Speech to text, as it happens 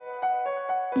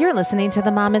You're listening to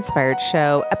the Mom Inspired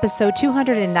Show, episode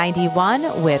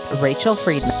 291 with Rachel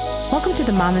Friedman. Welcome to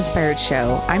the Mom Inspired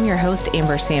Show. I'm your host,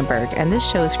 Amber Sandberg, and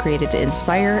this show is created to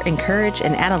inspire, encourage,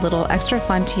 and add a little extra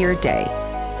fun to your day.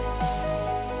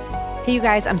 Hey, you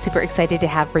guys, I'm super excited to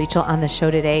have Rachel on the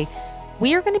show today.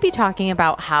 We are going to be talking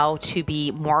about how to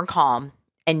be more calm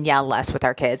and yell less with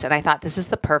our kids. And I thought this is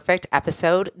the perfect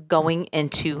episode going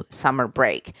into summer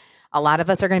break. A lot of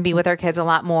us are going to be with our kids a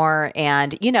lot more,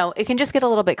 and it can just get a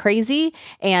little bit crazy,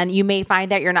 and you may find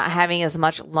that you're not having as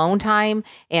much alone time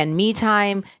and me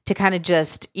time to kind of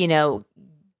just,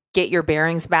 get your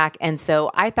bearings back. And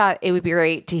so I thought it would be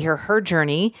great to hear her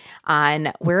journey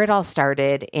on where it all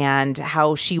started and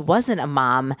how she wasn't a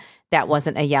mom that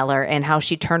wasn't a yeller and how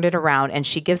she turned it around, and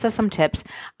she gives us some tips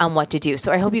on what to do.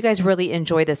 So I hope you guys really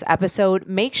enjoy this episode.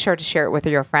 Make sure to share it with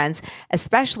your friends,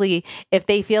 especially if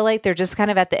they feel like they're just kind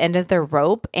of at the end of their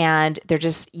rope and they're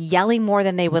just yelling more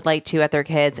than they would like to at their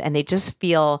kids, and they just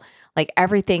feel like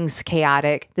everything's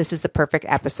chaotic. This is the perfect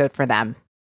episode for them.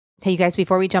 Hey, you guys,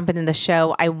 before we jump into the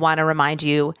show, I want to remind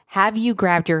you, have you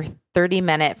grabbed your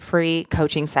 30-minute free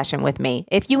coaching session with me?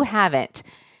 If you haven't,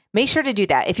 make sure to do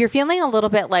that. If you're feeling a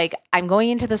little bit like I'm going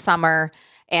into the summer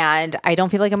and I don't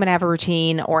feel like I'm going to have a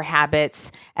routine or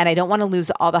habits, and I don't want to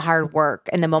lose all the hard work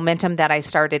and the momentum that I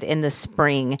started in the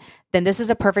spring, then this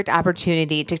is a perfect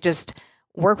opportunity to just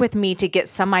work with me to get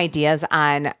some ideas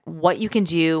on what you can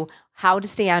do, how to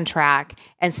stay on track,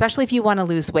 and especially if you want to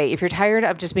lose weight. If you're tired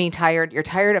of just being tired, you're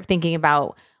tired of thinking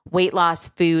about weight loss,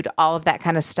 food, all of that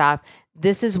kind of stuff,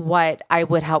 this is what I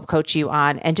would help coach you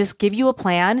on and just give you a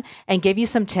plan and give you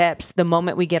some tips the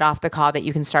moment we get off the call that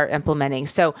you can start implementing.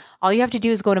 So all you have to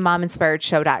do is go to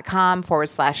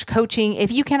mominspiredshow.com/coaching.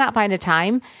 If you cannot find a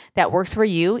time that works for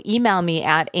you, email me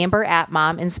at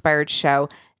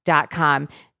amber@mominspiredshow.com.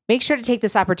 Make sure to take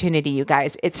this opportunity, you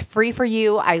guys. It's free for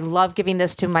you. I love giving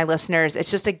this to my listeners. It's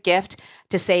just a gift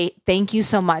to say thank you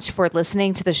so much for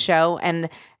listening to the show. And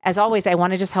as always, I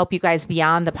want to just help you guys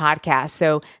beyond the podcast.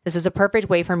 So this is a perfect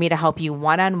way for me to help you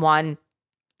one-on-one,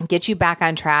 get you back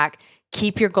on track,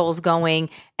 keep your goals going.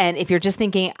 And if you're just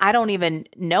thinking, I don't even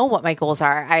know what my goals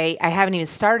are, I haven't even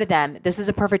started them, this is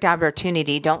a perfect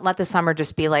opportunity. Don't let the summer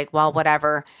just be like, well,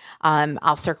 whatever,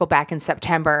 I'll circle back in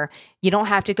September. You don't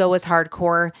have to go as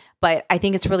hardcore, but I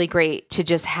think it's really great to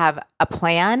just have a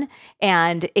plan,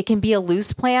 and it can be a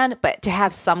loose plan, but to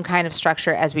have some kind of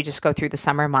structure as we just go through the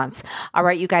summer months. All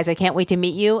right, you guys, I can't wait to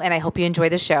meet you, and I hope you enjoy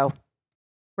the show.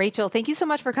 Rachel, thank you so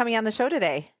much for coming on the show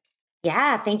today.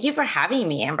 Yeah, thank you for having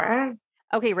me, Amber.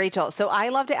 Okay, Rachel. So I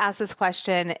love to ask this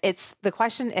question. The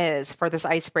question is, for this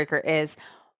icebreaker is,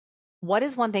 what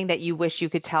is one thing that you wish you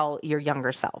could tell your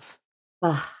younger self?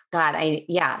 Oh, God,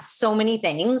 so many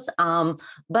things.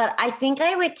 But I think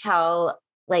I would tell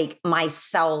like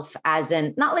myself as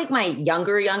in not like my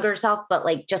younger self, but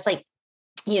like just like,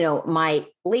 my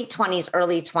late 20s,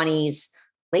 early 20s,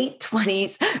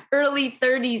 early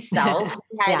 30s self who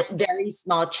had very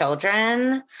small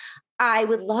children. I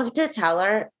would love to tell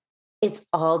her it's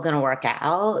all going to work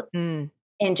out and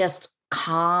just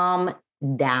calm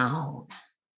down.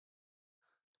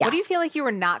 Yeah. What do you feel like you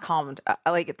were not calmed?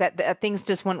 Like that things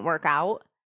just wouldn't work out?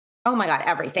 Oh my God,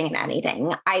 everything and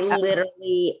anything. I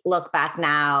literally look back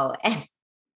now and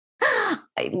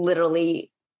I literally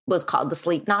was called the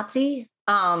sleep Nazi.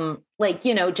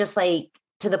 Just like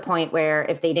to the point where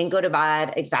if they didn't go to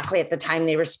bed exactly at the time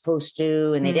they were supposed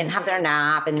to, and they didn't have their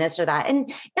nap and this or that. And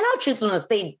in all truthfulness,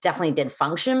 they definitely did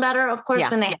function better, of course,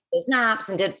 when they had those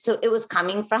naps so it was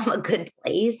coming from a good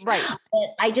place. Right.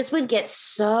 But I just would get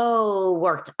so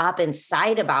worked up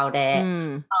inside about it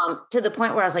to the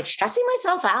point where I was like stressing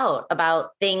myself out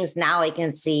about things now I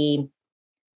can see,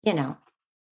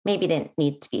 maybe didn't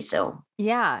need to be so.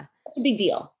 Yeah. Such a big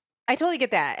deal. I totally get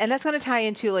that. And that's going to tie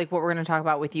into like what we're going to talk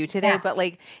about with you today. But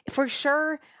like for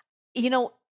sure,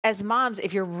 as moms,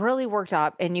 if you're really worked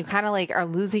up and you kind of like are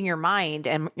losing your mind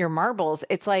and your marbles,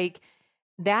 it's like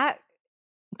that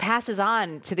passes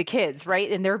on to the kids,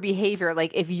 right? And their behavior.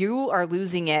 Like if you are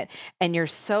losing it and you're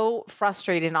so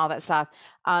frustrated and all that stuff,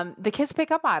 the kids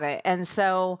pick up on it. And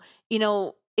so,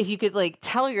 if you could like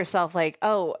tell yourself like,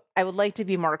 oh, I would like to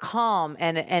be more calm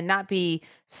and not be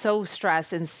so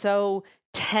stressed and so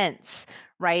tense,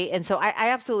 right? And so I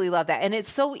absolutely love that. And it's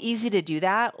so easy to do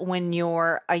that when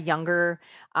you're a younger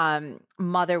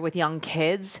mother with young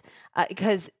kids,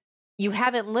 because you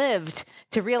haven't lived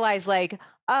to realize like,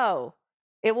 oh,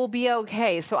 it will be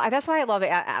okay. So that's why I love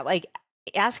it, like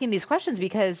asking these questions,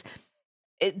 because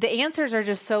the answers are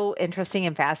just so interesting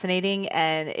and fascinating,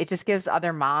 and it just gives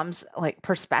other moms like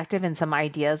perspective and some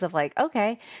ideas of like,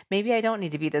 okay, maybe I don't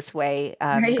need to be this way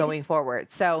Right. going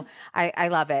forward. So I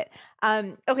love it.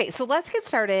 Okay, so let's get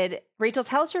started. Rachel,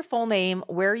 tell us your full name,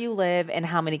 where you live, and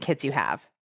how many kids you have.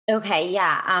 Okay,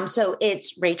 yeah. So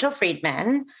it's Rachel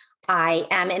Friedman. I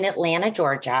am in Atlanta,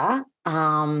 Georgia.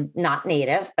 Not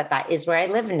native, but that is where I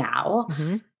live now.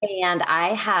 Hmm. And I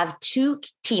have two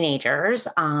teenagers.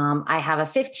 I have a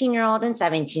 15-year-old and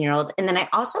 17-year-old. And then I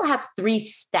also have three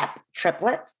step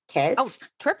triplet Oh, kids.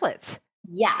 triplets.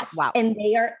 Yes. Wow. And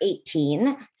they are 18.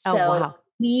 Oh, So wow.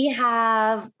 we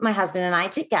have my husband and I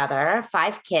together,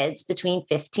 five kids between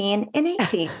 15 and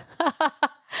 18.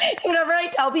 Whenever I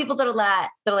tell people they're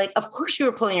like, of course you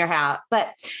were pulling your hair out.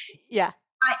 But Yeah.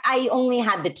 I only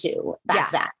had the two Yeah.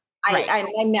 back then. Right.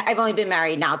 I've only been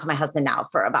married now to my husband now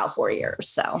for about 4 years.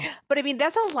 So But I mean,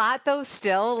 that's a lot though,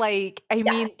 still. Like, I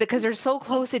yeah, mean, because they're so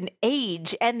close in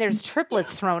age and there's triplets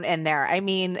yeah, thrown in there. I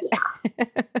mean,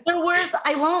 yeah. There was,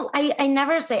 I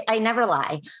never say, I never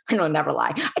lie. I don't never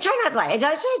lie. I try not to lie. I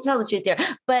try to tell the truth there.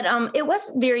 But it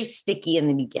was very sticky in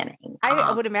the beginning.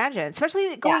 I would imagine, especially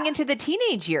Yeah. going into the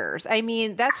teenage years. I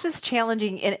mean, that's just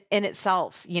challenging in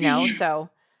itself, you know? So,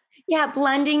 Yeah,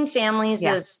 blending families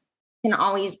yeah. is can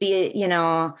always be,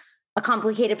 a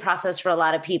complicated process for a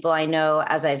lot of people I know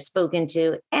as I've spoken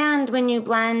to. And when you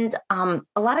blend a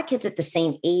lot of kids at the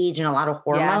same age and a lot of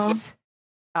hormones. Yes.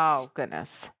 Oh,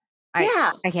 goodness.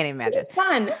 Yeah, I can't even it imagine. was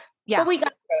fun. Yeah. But we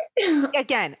got through it.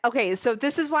 Again, okay, so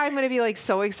this is why I'm going to be like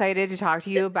so excited to talk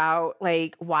to you about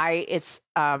like why it's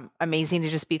amazing to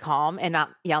just be calm and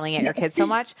not yelling at your Yes. kids so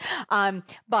much.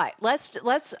 But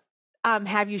let's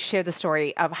have you share the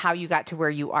story of how you got to where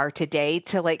you are today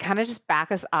to like kind of just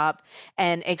back us up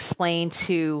and explain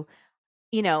to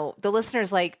the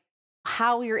listeners like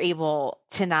how you're able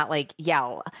to not like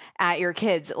yell at your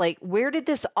kids. Like where did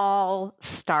this all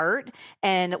start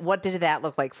and what did that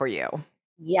look like for you?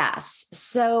 Yes.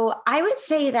 So I would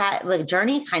say that the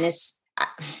journey kind of,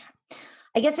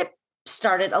 I guess it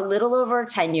started a little over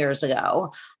 10 years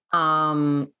ago.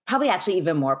 Probably actually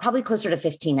even more, probably closer to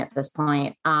 15 at this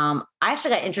point. I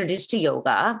actually got introduced to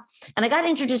yoga, and I got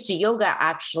introduced to yoga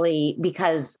actually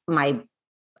because I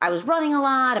was running a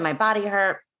lot and my body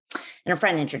hurt, and a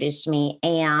friend introduced me.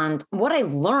 And what I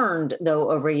learned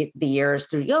though over the years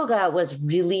through yoga was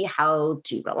really how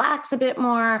to relax a bit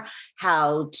more,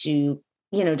 how to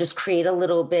just create a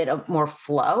little bit of more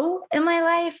flow in my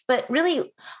life. But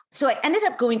really, so I ended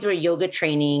up going through a yoga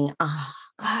training,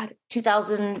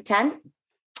 2010.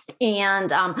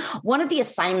 And one of the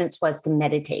assignments was to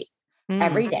meditate Mm.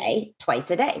 every day,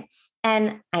 twice a day.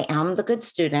 And I am the good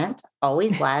student,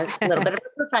 always was, a little bit of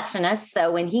a perfectionist.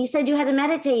 So when he said you had to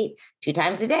meditate 2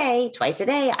 times a day, twice a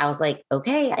day, I was like,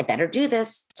 okay, I better do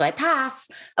this. So I pass.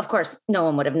 Of course, no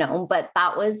one would have known, but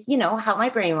that was, how my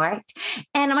brain worked.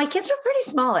 And my kids were pretty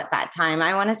small at that time.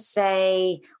 I want to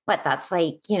say, that's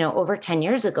like, over 10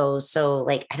 years ago. So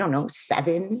like, I don't know, 5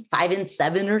 and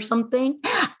 7 or something.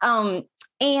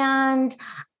 And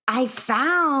I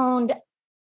found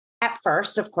at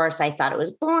first, of course, I thought it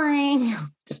was boring,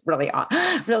 just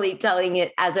really telling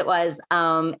it as it was.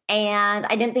 And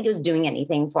I didn't think it was doing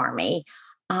anything for me.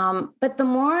 But the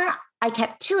more I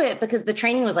kept to it, because the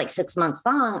training was like 6 months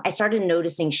long, I started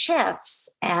noticing shifts.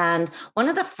 And one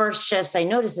of the first shifts I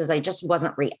noticed is I just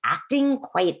wasn't reacting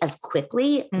quite as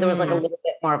quickly. There was like a Mm. little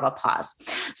bit more of a pause.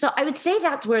 So I would say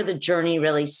that's where the journey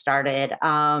really started.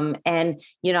 And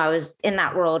I was in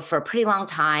that world for a pretty long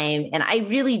time. And I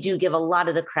really do give a lot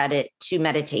of the credit to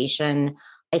meditation.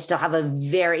 I still have a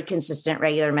very consistent,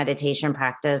 regular meditation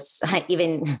practice. I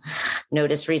even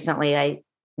noticed recently I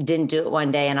didn't do it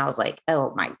one day and I was like,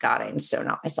 oh my God, I'm so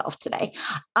not myself today.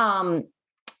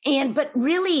 But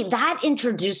really that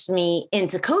introduced me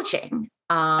into coaching.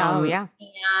 Oh, yeah.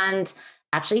 And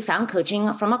actually found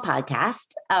coaching from a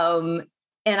podcast.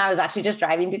 And I was actually just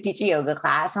driving to teach a yoga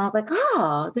class. And I was like,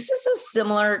 oh, this is so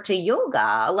similar to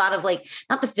yoga. A lot of like,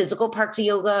 not the physical parts of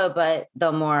yoga, but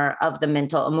the more of the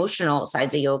mental, emotional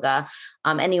sides of yoga.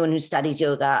 Anyone who studies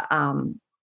yoga,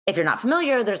 if you're not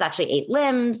familiar, there's actually 8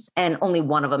 limbs and only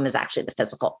one of them is actually the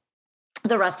physical.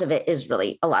 The rest of it is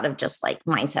really a lot of just like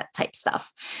mindset type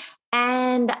stuff.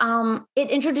 And it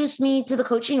introduced me to the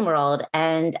coaching world.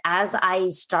 And as I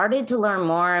started to learn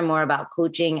more and more about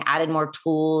coaching, added more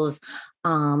tools,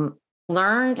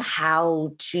 learned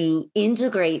how to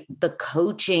integrate the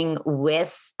coaching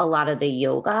with a lot of the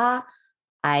yoga,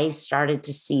 I started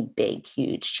to see big,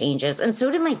 huge changes. And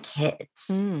so did my kids.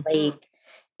 Mm. Like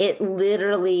it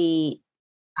literally,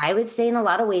 I would say in a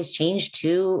lot of ways changed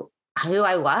too who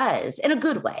I was in a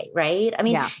good way. Right. I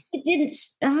mean, Yeah. it didn't,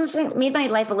 I don't think, made my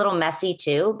life a little messy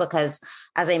too, because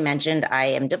as I mentioned, I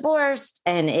am divorced,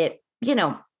 and it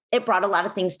brought a lot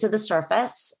of things to the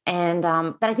surface, and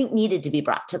that I think needed to be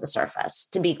brought to the surface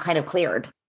to be kind of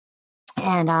cleared.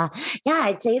 And yeah,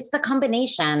 I'd say it's the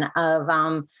combination of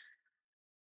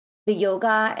the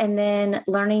yoga, and then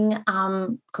learning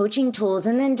coaching tools,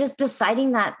 and then just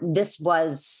deciding that this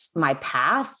was my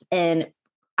path. And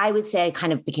I would say I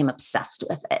kind of became obsessed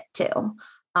with it too.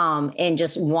 And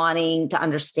just wanting to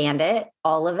understand it,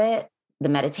 all of it, the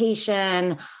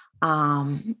meditation,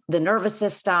 the nervous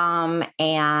system,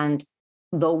 and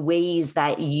the ways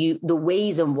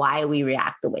and why we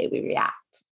react the way we react.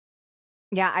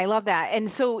 Yeah, I love that. And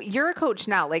so you're a coach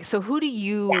now. Like, so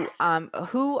Yes.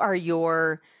 who are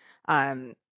your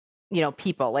um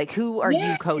people? Like, who are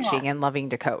Yeah. you coaching and loving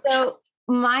to coach? So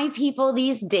my people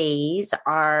these days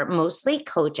are mostly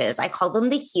coaches. I call them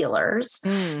the healers.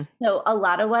 Mm, So a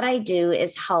lot of what I do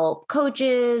is help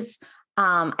coaches.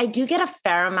 I do get a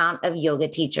fair amount of yoga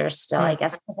teachers still, I mm,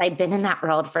 guess, because I've been in that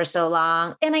world for so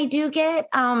long. And I do get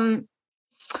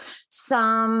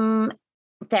some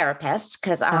therapists,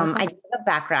 because okay. I do have a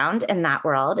background in that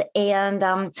world. And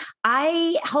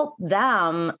I help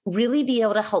them really be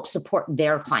able to help support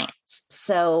their clients.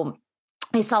 So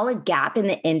I saw a gap in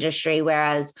the industry.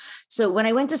 So when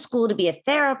I went to school to be a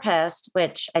therapist,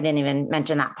 which I didn't even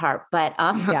mention that part, but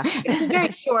Yeah. it's a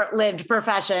very short-lived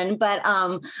profession, but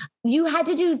you had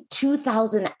to do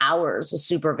 2,000 hours of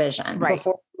supervision Right.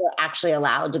 before you were actually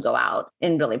allowed to go out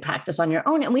and really practice on your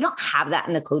own. And we don't have that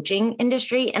in the coaching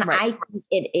industry. And Right. I think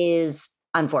it is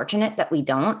unfortunate that we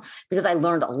don't, because I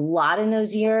learned a lot in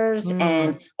those years. Mm,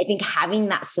 And I think having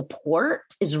that support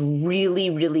is really,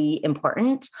 really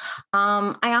important.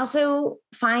 I also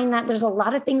find that there's a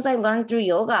lot of things I learned through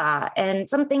yoga and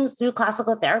some things through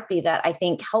classical therapy that I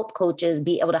think help coaches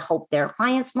be able to help their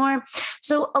clients more.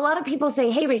 So a lot of people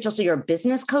say, "Hey, Rachel, so you're a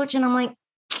business coach?" And I'm like,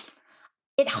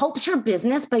 it helps your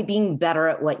business by being better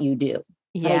at what you do.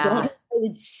 But I don't know yeah. if I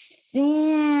would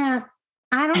say,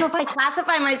 I don't know if I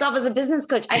classify myself as a business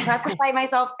coach. I classify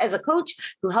myself as a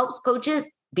coach who helps coaches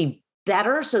be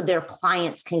better so their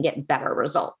clients can get better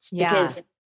results. Yeah. Because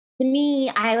to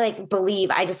me,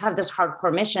 believe I just have this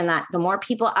hardcore mission that the more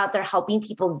people out there helping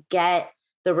people get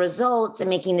the results and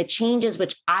making the changes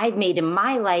which I've made in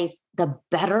my life, the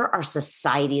better our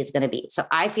society is going to be. So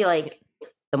I feel like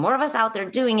the more of us out there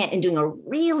doing it and doing a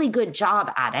really good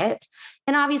job at it,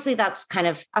 and obviously that's kind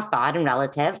of a thought and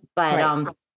relative, but Right.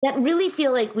 that really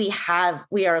feel like we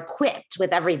are equipped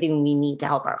with everything we need to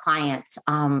help our clients.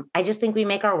 I just think we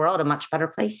make our world a much better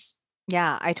place.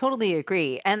 Yeah, I totally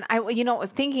agree. And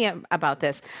thinking about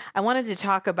this, I wanted to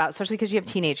talk about, especially because you have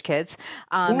teenage kids,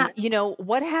 Yeah.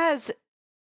 what has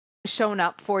shown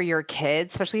up for your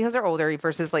kids, especially because they're older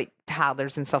versus like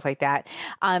toddlers and stuff like that,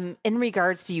 in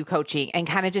regards to you coaching and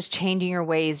kind of just changing your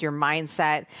ways, your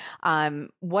mindset.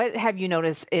 What have you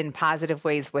noticed in positive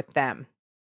ways with them?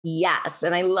 Yes.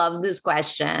 And I love this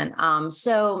question.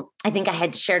 So I think I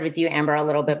had shared with you, Amber, a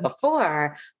little bit Mhm.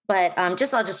 before, but I'll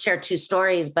just share two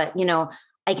stories. But,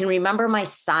 I can remember my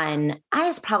son, I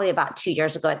was probably about 2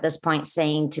 years ago at this point,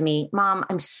 saying to me, "Mom,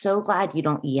 I'm so glad you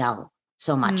don't yell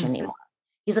so much Mm, anymore."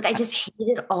 He's like, "I just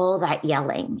hated all that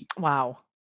yelling." wow.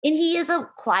 And he is a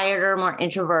quieter, more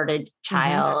introverted Hmm.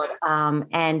 child.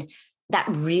 And that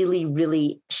really,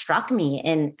 really struck me.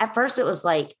 And at first it was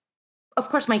like, of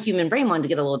course, my human brain wanted to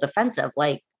get a little defensive.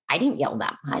 Like, I didn't yell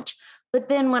that much. But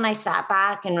then when I sat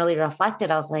back and really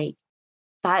reflected, I was like,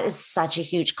 that is such a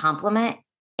huge compliment.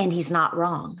 And he's not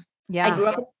wrong. I Yeah. grew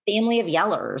up in a family of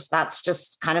yellers. That's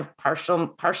just kind of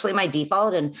partially my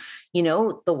default. And,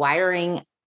 the wiring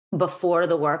before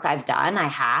the work I've done, I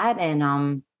had.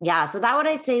 And yeah, so that what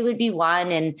I'd say would be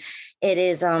one. And it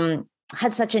is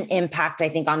had such an impact, I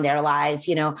think, on their lives.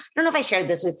 I don't know if I shared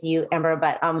this with you, Amber,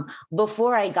 but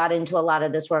before I got into a lot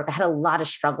of this work, I had a lot of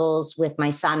struggles with my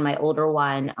son, my older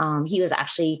one. He was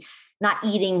actually not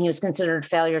eating, he was considered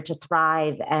failure to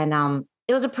thrive. And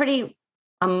it was a pretty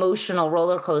emotional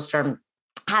roller coaster.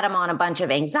 Had him on a bunch of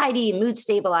anxiety, mood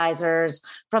stabilizers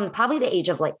from probably the age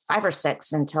of like 5 or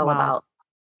 6 until Wow. about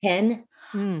 10,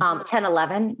 Mm, 10,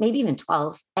 11, maybe even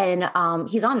 12. And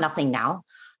he's on nothing now.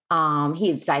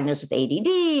 He was diagnosed with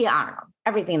ADD, I don't know,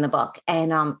 everything in the book.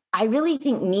 And I really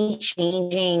think me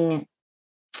changing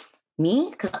me,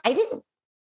 because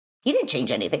he didn't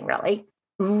change anything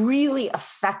really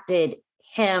affected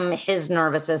him, his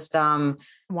nervous system.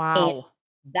 And wow.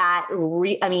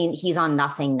 he's on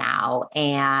nothing now.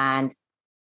 And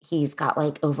he's got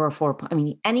like over a 4.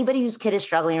 Anybody whose kid is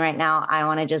struggling right now, I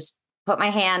want to just put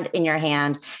my hand in your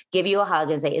hand, give you a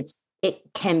hug and say, it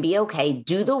can be okay.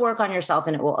 Do the work on yourself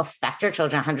and it will affect your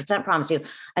children. 100% promise you.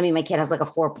 I mean, my kid has like a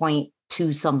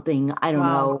 4.2 something. I don't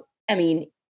Wow. know. I mean,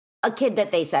 a kid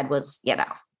that they said was,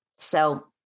 so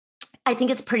I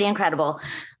think it's pretty incredible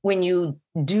when you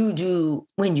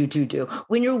when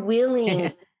you're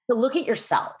willing to look at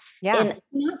yourself. Yeah. And I'm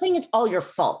not saying it's all your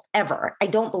fault ever. I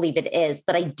don't believe it is,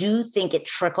 but I do think it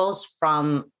trickles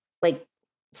from like,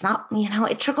 it's not,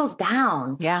 it trickles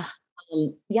down. Yeah.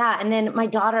 Yeah. And then my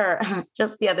daughter,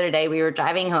 just the other day, we were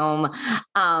driving home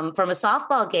from a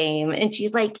softball game and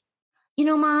she's like,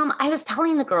 Mom, I was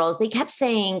telling the girls, they kept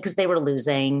saying, because they were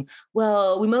losing,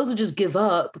 well, we might as well just give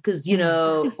up because,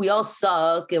 we all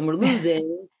suck and we're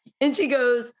losing. And she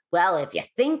goes, well, if you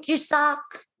think you suck,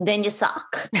 then you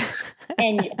suck.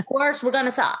 And of course, we're going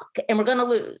to suck and we're going to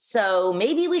lose. So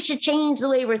maybe we should change the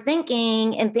way we're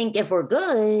thinking and think if we're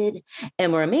good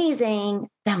and we're amazing,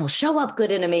 then we'll show up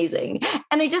good and amazing.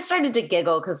 And I just started to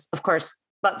giggle because, of course,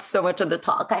 that's so much of the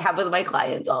talk I have with my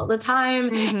clients all the time.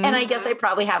 Mm-hmm. And I guess I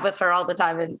probably have with her all the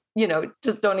time and,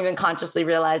 just don't even consciously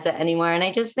realize it anymore. And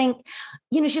I just think,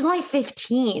 she's only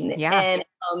 15. Yeah. And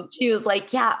she was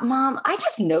like, yeah, Mom, I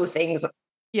just know things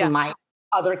my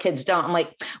other kids don't. I'm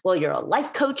like, well, you're a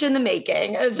life coach in the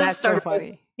making. I just started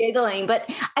so giggling. But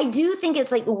I do think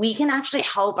it's like we can actually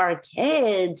help our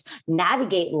kids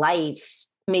navigate life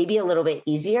maybe a little bit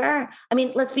easier. I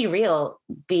mean, let's be real,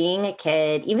 being a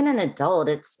kid, even an adult,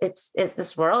 it's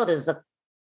this world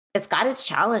it's got its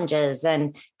challenges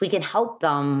and we can help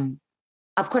them.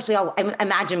 Of course, I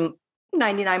imagine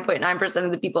 99.9%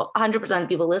 of the people, 100% of the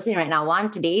people listening right now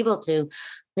want to be able to,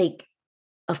 like,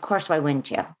 of course, why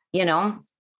wouldn't you?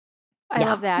 I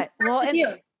love that. Well,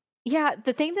 yeah,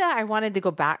 the thing that I wanted to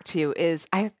go back to is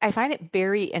I find it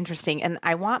very interesting and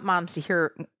I want moms to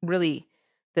hear really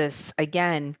this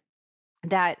again,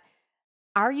 that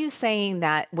are you saying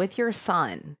that with your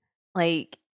son,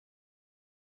 like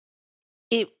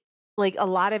it, like a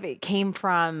lot of it came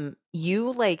from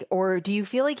you, like, or do you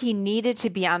feel like he needed to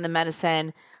be on the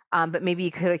medicine, but maybe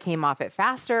you could have came off it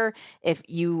faster if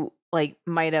you like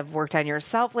might have worked on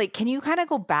yourself? Like, can you kind of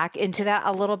go back into that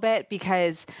a little bit?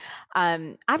 Because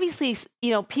obviously,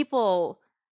 some people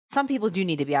do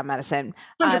need to be on medicine.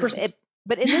 100%.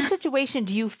 But in this situation,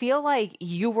 do you feel like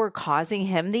you were causing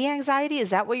him the anxiety? Is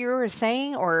that what you were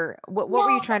saying? Or what were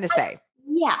you trying to say?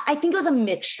 I think it was a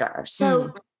mixture.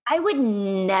 So I would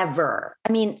never,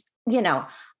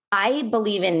 I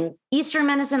believe in Eastern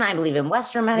medicine. I believe in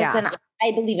Western medicine. Yeah.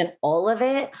 I believe in all of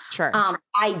it. Sure.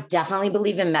 I definitely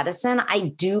believe in medicine. I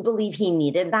do believe he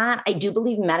needed that. I do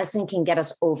believe medicine can get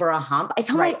us over a hump.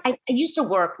 I used to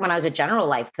work when I was a general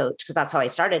life coach, because that's how I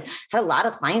started. Had a lot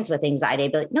of clients with anxiety.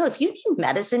 I'd be like, no, if you need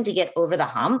medicine to get over the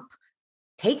hump,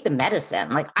 take the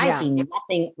medicine. Like I see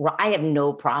nothing, I have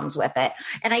no problems with it.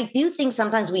 And I do think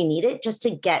sometimes we need it just to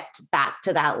get back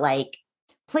to that like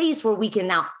place where we can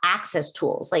now access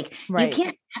tools. Like you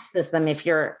can't access them if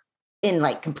you're in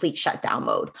like complete shutdown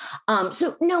mode.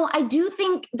 So no, I do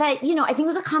think that, I think it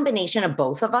was a combination of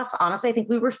both of us. Honestly, I think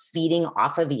we were feeding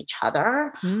off of each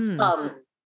other.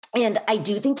 And I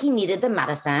do think he needed the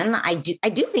medicine. I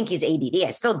do think he's ADD. I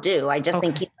still do. I just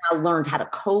think he's now learned how to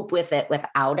cope with it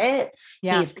without it.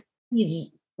 Yeah.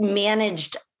 He's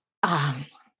managed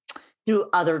through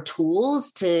other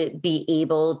tools to be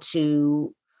able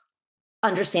to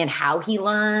understand how he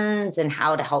learns and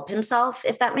how to help himself,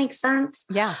 if that makes sense.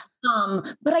 Yeah.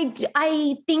 But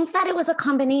I think that it was a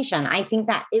combination. I think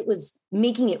that it was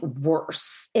making it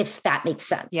worse, if that makes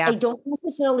sense. Yeah. I don't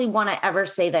necessarily want to ever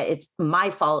say that it's my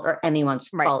fault or anyone's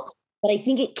fault, but I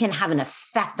think it can have an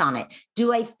effect on it.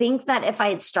 Do I think that if I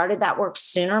had started that work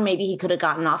sooner, maybe he could have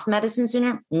gotten off medicine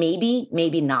sooner? Maybe,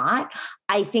 maybe not.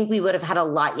 I think we would have had a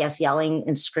lot less yelling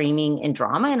and screaming and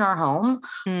drama in our home.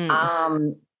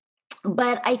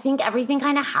 But I think everything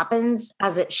kind of happens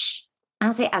as it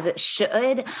I'll say as it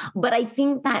should, but I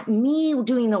think that me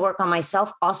doing the work on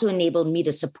myself also enabled me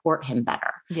to support him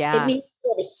better. Yeah. It made me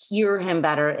able to hear him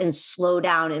better and slow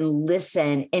down and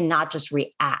listen and not just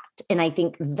react. And I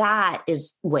think that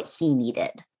is what he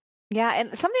needed. Yeah.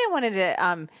 And something I wanted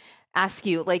to ask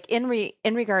you, like in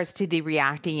regards to the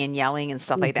reacting and yelling and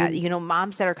stuff like that,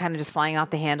 moms that are kind of just flying off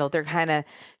the handle, they're kind of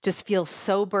just feel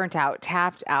so burnt out,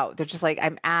 tapped out. They're just like,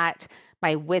 I'm at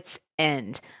my wit's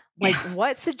end. Like,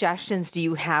 what suggestions do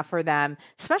you have for them,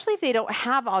 especially if they don't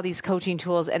have all these coaching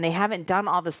tools and they haven't done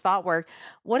all this thought work?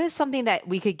 What is something that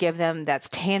we could give them that's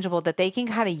tangible that they can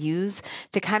kind of use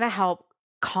to kind of help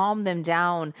calm them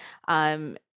down,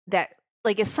 that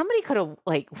like if somebody could have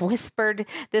like whispered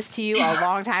this to you a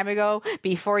long time ago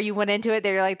before you went into it,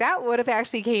 they're like, that would have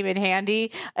actually came in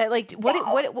handy. Like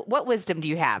Yes. what wisdom do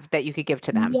you have that you could give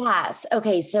to them? Yes.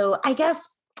 Okay. So I guess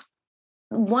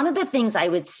one of the things I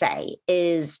would say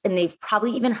is, and they've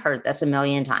probably even heard this a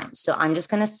million times. So I'm just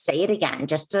going to say it again,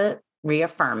 just to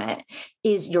reaffirm it,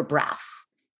 is your breath.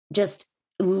 Just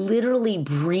literally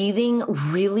breathing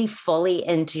really fully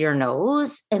into your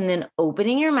nose and then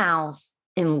opening your mouth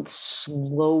and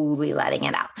slowly letting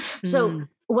it out. So, Mm.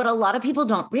 what a lot of people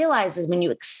don't realize is when you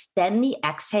extend the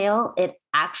exhale, it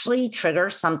actually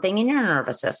triggers something in your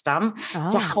nervous system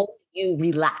to Oh, help you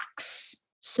relax.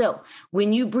 So,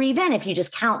 when you breathe in, if you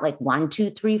just count like 1, 2,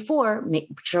 3, 4, make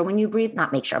sure when you breathe,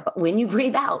 not make sure, but when you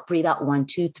breathe out 1,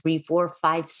 2, 3, 4,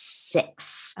 5,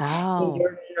 6. And oh,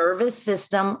 your nervous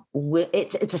system,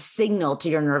 it's a signal to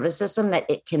your nervous system that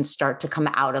it can start to come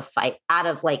out of fight, out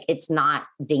of like it's not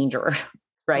danger,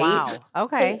 right? wow. So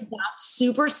Okay. that's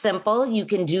super simple. You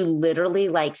can do literally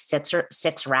like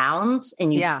six rounds,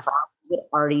 and you Yeah. probably would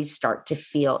already start to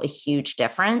feel a huge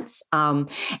difference. And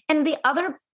the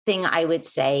other thing I would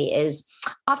say is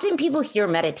often people hear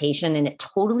meditation and it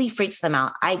totally freaks them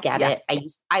out. I get Yeah.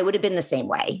 it. I would have been the same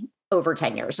way over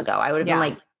 10 years ago. I would have been Yeah.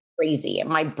 like crazy.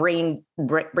 My brain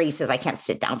races. I can't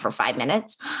sit down for 5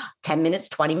 minutes, 10 minutes,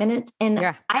 20 minutes. And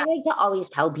Yeah. I like to always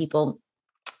tell people,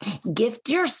 gift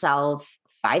yourself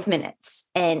 5 minutes.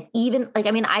 And even like,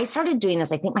 I mean, I started doing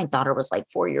this. I think my daughter was like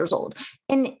 4 years old.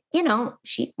 And,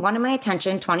 she wanted my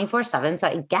attention 24/7. So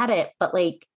I get it. But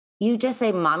like, you just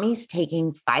say, Mommy's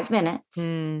taking 5 minutes.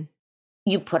 Mm.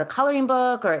 You put a coloring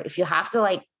book, or if you have to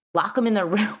like lock them in the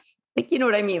room, like, you know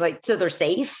what I mean? Like, so they're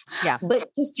safe, Yeah.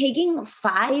 but just taking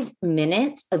 5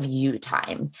 minutes of you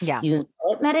time. Yeah. You can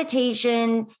call it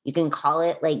meditation. You can call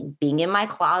it like being in my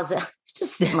closet,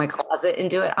 just sit in my closet and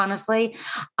do it, honestly.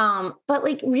 But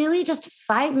like really just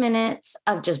 5 minutes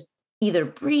of just either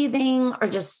breathing or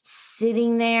just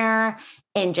sitting there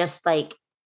and just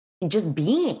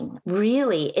being,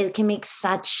 really, it can make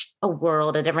such a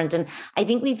world of difference. And I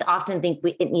think we often think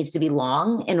it needs to be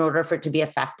long in order for it to be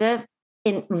effective.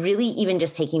 And really, even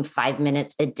just taking 5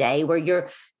 minutes a day where you're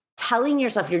telling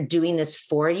yourself you're doing this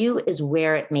for you is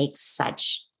where it makes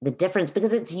such the difference,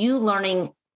 because it's you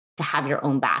learning to have your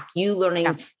own back, you Yeah.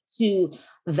 learning to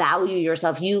value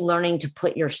yourself, you learning to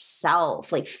put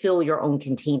yourself, like fill your own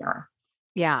container.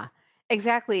 Yeah,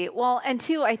 exactly. Well, and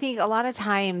two, I think a lot of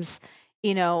times,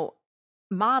 you know,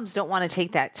 moms don't want to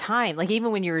take that time. Like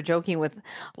even when you were joking with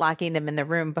locking them in the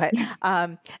room, but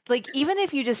like even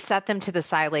if you just set them to the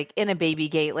side, like in a baby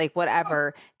gate, like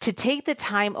whatever, to take the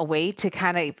time away to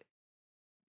kind of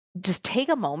just take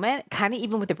a moment, kind of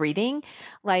even with the breathing,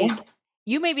 Yeah. like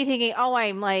you may be thinking, oh,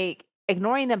 I'm like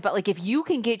ignoring them. But like if you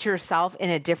can get yourself in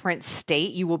a different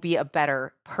state, you will be a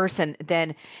better person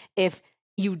than if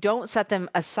you don't set them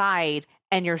aside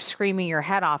and you're screaming your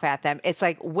head off at them. It's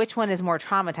like, which one is more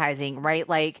traumatizing, right?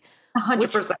 Like,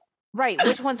 which 100%. right,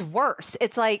 which one's worse?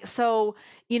 It's like, so,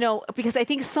 because I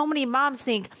think so many moms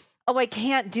think, oh, I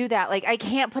can't do that. Like, I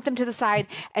can't put them to the side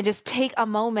and just take a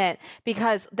moment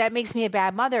because that makes me a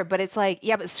bad mother. But it's like,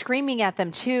 yeah, but screaming at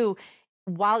them too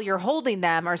while you're holding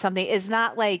them or something is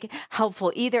not like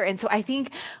helpful either. And so I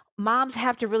think moms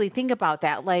have to really think about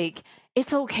that. Like,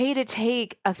 it's okay to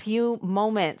take a few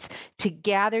moments to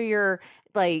gather your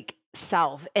like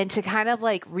self and to kind of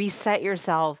like reset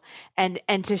yourself and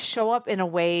to show up in a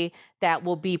way that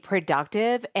will be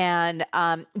productive and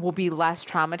will be less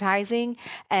traumatizing.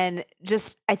 And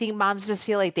just I think moms just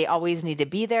feel like they always need to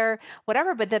be there,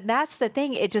 whatever. But then that's the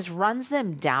thing, it just runs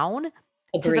them down to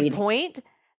the Agreed. point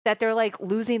that they're like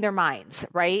losing their minds,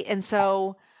 right? And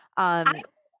so I go ahead.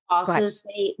 also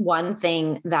say one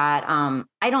thing that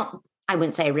I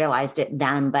wouldn't say I realized it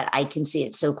then, but I can see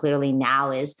it so clearly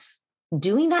now, is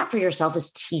doing that for yourself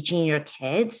is teaching your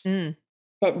kids Mm,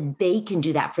 that they can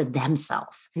do that for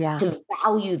themselves, yeah. to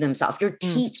value themselves. You're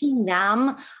Mm, teaching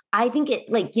them. I think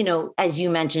it, like, as you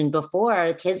mentioned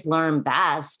before, kids learn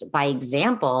best by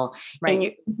example. And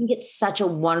right. I think it's such a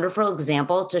wonderful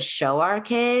example to show our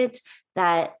kids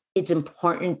that it's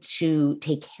important to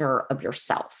take care of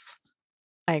yourself.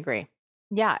 I agree.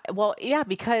 Yeah. Well, yeah,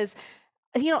 because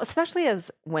especially as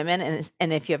women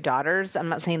and if you have daughters, I'm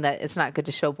not saying that it's not good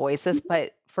to show boys this,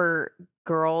 but for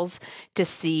girls to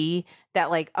see that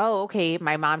like, oh, okay,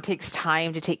 my mom takes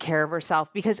time to take care of herself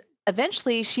because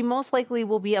eventually she most likely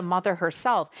will be a mother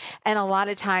herself. And a lot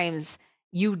of times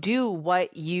you do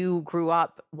what you grew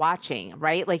up watching,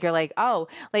 right? Like you're like, oh,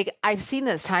 like I've seen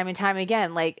this time and time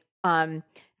again. Like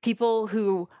people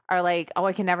who are like, oh,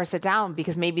 I can never sit down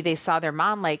because maybe they saw their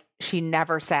mom, like she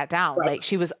never sat down. Right. Like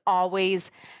she was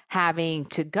always having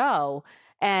to go.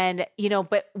 And,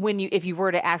 but if you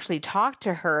were to actually talk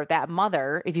to her, that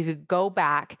mother, if you could go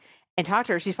back and talk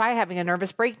to her, she's probably having a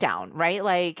nervous breakdown, right?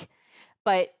 Like,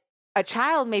 but a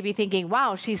child may be thinking,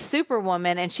 wow, she's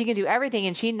superwoman and she can do everything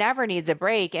and she never needs a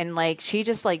break. And like, she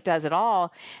just like does it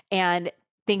all and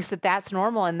thinks that that's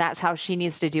normal and that's how she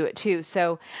needs to do it too.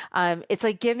 So it's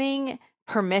like giving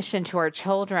permission to our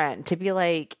children to be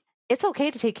like, it's okay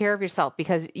to take care of yourself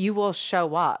because you will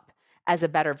show up as a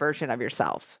better version of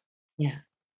yourself. Yeah.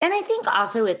 And I think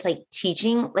also it's like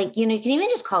teaching, like, you can even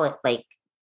just call it like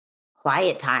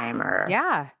quiet time or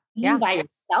being by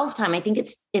yourself time. I think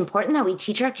it's important that we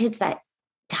teach our kids that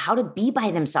how to be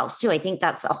by themselves too. I think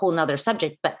that's a whole nother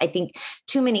subject, but I think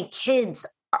too many kids,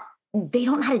 they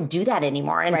don't know how to do that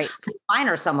anymore. And mine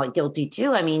are somewhat guilty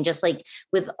too. I mean, just like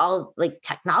with all like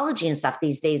technology and stuff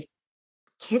these days,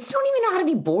 kids don't even know how to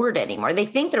be bored anymore. They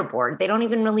think they're bored. They don't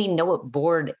even really know what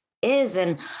bored is.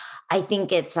 And I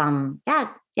think it's,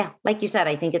 like you said,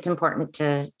 I think it's important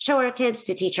to show our kids,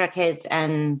 to teach our kids,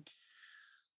 and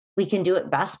we can do it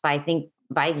best by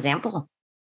example.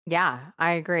 Yeah,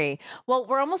 I agree. Well,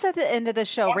 we're almost at the end of the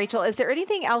show. Rachel, is there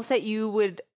anything else that you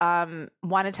would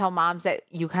want to tell moms that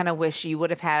you kind of wish you would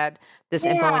have had this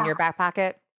info in your back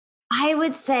pocket? I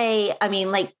would say, I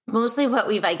mean, like mostly what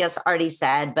we've, I guess, already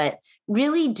said, but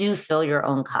really do fill your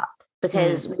own cup,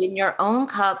 because when your own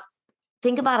cup,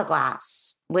 think about a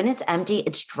glass. When it's empty,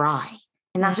 it's dry.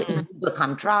 And that's what you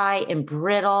become, dry and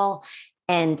brittle.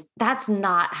 And that's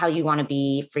not how you want to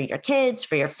be for your kids,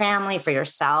 for your family, for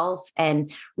yourself.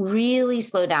 And really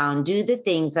slow down, do the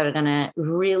things that are going to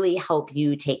really help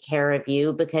you take care of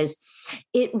you, because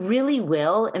it really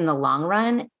will, in the long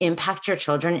run, impact your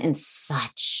children in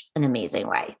such an amazing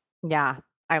way. Yeah,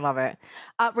 I love it.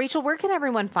 Rachel, where can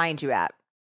everyone find you at?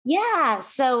 Yeah.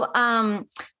 So,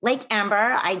 like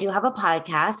Amber, I do have a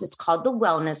podcast. It's called The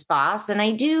Wellness Boss. And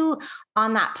I do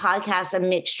on that podcast a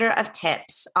mixture of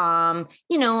tips. Some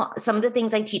of the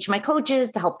things I teach my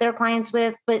coaches to help their clients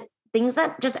with, but things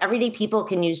that just everyday people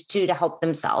can use too to help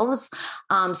themselves.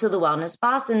 So The Wellness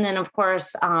Boss. And then, of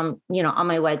course, on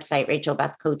my website,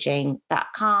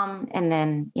 rachelbethcoaching.com. And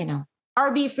then,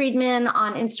 RB Friedman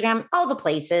on Instagram, all the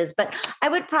places. But I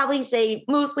would probably say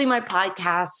mostly my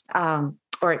podcast,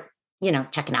 or,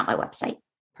 checking out my website.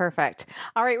 Perfect.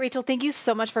 All right, Rachel, thank you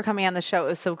so much for coming on the show. It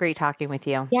was so great talking with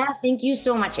you. Yeah, thank you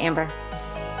so much, Amber.